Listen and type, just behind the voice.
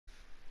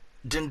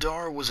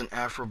Dandara was an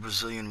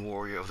Afro-Brazilian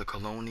warrior of the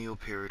colonial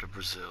period of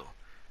Brazil.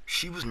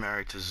 She was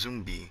married to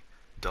Zumbi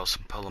dos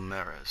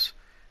Palmares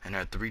and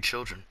had 3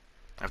 children.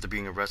 After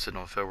being arrested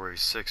on February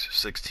 6,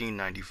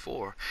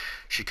 1694,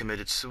 she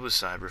committed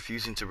suicide,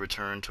 refusing to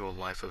return to a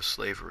life of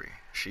slavery.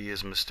 She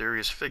is a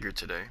mysterious figure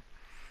today,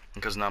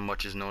 because not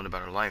much is known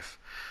about her life.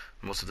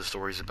 Most of the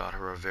stories about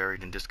her are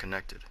varied and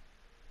disconnected.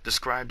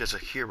 Described as a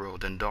hero,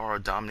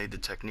 Dandara dominated the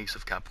techniques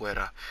of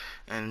capoeira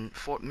and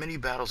fought many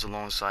battles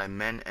alongside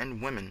men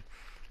and women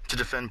to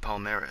defend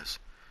Palmares,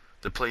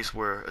 the place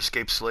where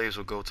escaped slaves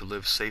would go to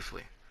live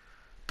safely.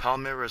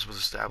 Palmares was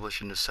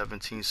established in the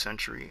 17th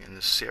century in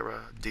the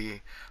Serra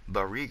de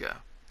Barriga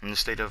in the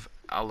state of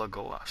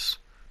Alagoas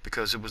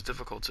because it was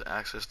difficult to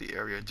access the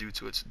area due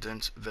to its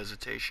dense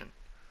vegetation.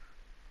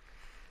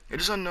 It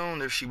is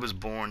unknown if she was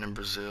born in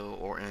Brazil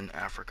or in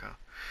Africa.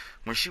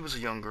 When she was a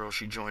young girl,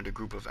 she joined a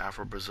group of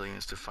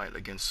Afro-Brazilians to fight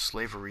against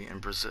slavery in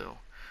Brazil.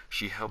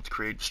 She helped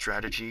create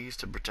strategies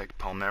to protect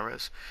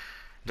Palmares.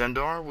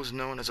 Dandara was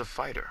known as a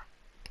fighter,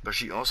 but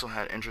she also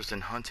had interest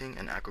in hunting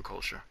and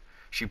agriculture.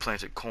 She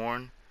planted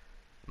corn,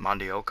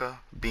 mandioca,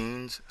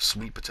 beans,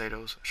 sweet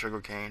potatoes,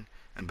 sugarcane,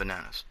 and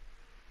bananas.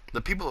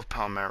 The people of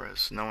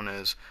Palmares, known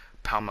as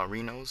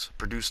Palmarinos,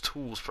 produced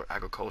tools for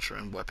agriculture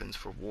and weapons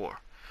for war.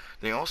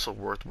 They also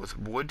worked with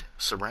wood,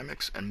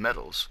 ceramics, and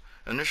metals.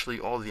 Initially,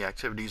 all the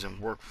activities and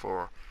work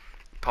for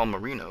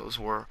Palmarinos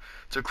were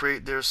to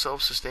create their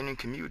self-sustaining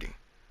community,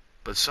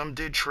 but some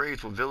did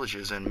trades with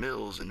villages and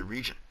mills in the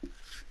region.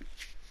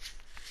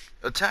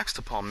 Attacks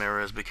to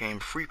Palmares became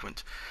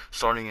frequent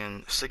starting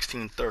in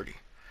 1630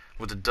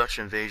 with the Dutch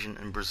invasion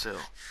in Brazil.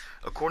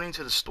 According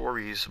to the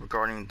stories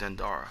regarding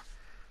Dandara,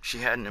 she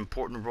had an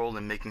important role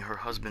in making her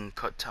husband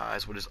cut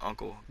ties with his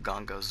uncle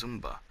Ganga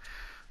Zumba,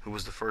 who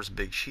was the first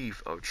big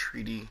chief of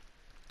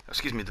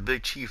the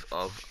big chief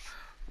of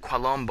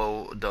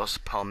Quilombo dos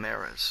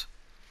Palmares.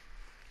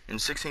 In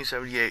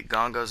 1678,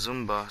 Ganga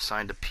Zumba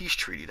signed a peace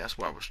treaty, that's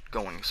where I was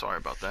going, sorry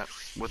about that,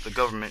 with the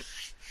government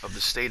of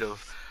the state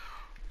of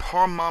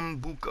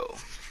Pernambuco.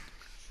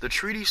 The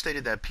treaty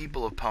stated that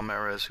people of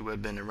Palmares who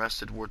had been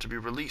arrested were to be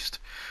released.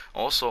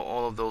 Also,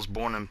 all of those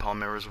born in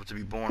Palmares were to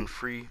be born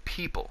free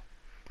people,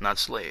 not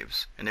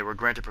slaves, and they were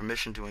granted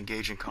permission to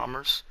engage in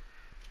commerce.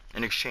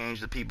 In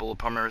exchange, the people of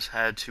Palmares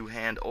had to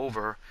hand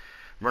over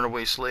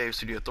runaway slaves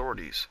to the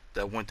authorities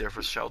that went there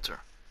for shelter.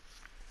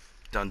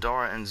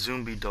 Dandara and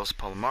Zumbi dos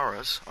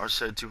Palmares are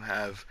said to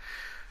have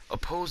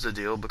opposed the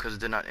deal because it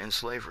did not end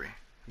slavery.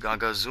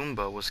 Gaga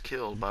Zumba was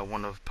killed by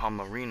one of the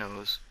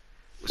Palmarinos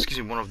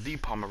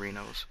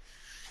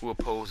who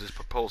opposed his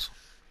proposal.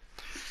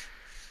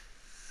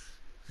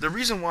 The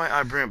reason why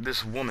I bring up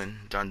this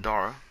woman,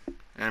 Dandara,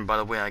 and by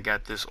the way, I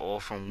got this all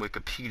from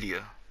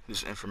Wikipedia,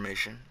 this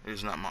information, it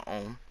is not my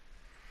own,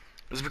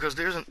 is because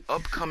there's an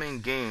upcoming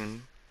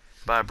game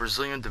by a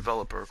Brazilian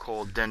developer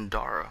called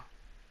Dandara,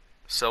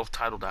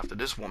 self-titled after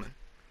this woman,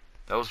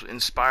 that was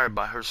inspired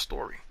by her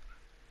story.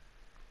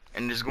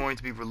 And it is going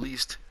to be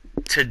released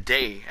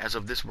today, as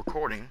of this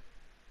recording,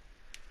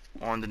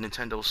 on the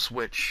Nintendo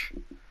Switch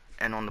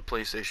and on the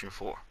PlayStation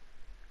 4.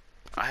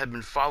 I have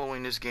been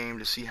following this game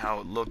to see how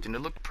it looked, and it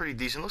looked pretty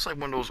decent. It looks like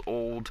one of those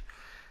old,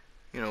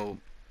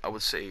 I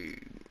would say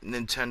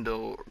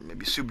Nintendo,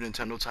 maybe Super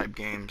Nintendo type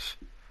games.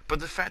 But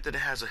the fact that it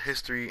has a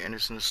history and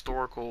it's an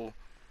historical,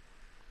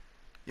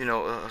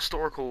 a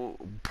historical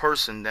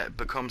person that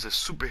becomes a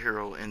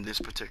superhero in this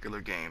particular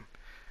game,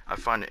 I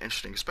find it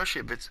interesting,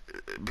 especially if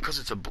because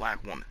it's a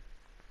black woman.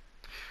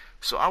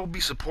 So I will be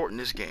supporting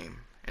this game,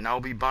 and I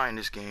will be buying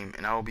this game,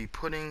 and I will be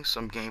putting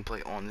some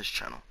gameplay on this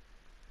channel.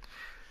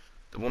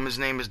 The woman's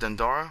name is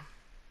Dandara.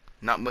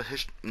 Not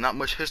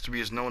much history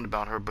is known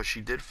about her, but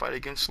she did fight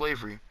against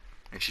slavery,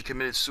 and she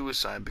committed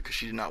suicide because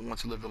she did not want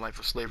to live a life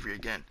of slavery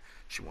again.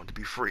 She wanted to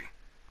be free.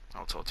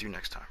 I'll talk to you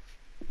next time.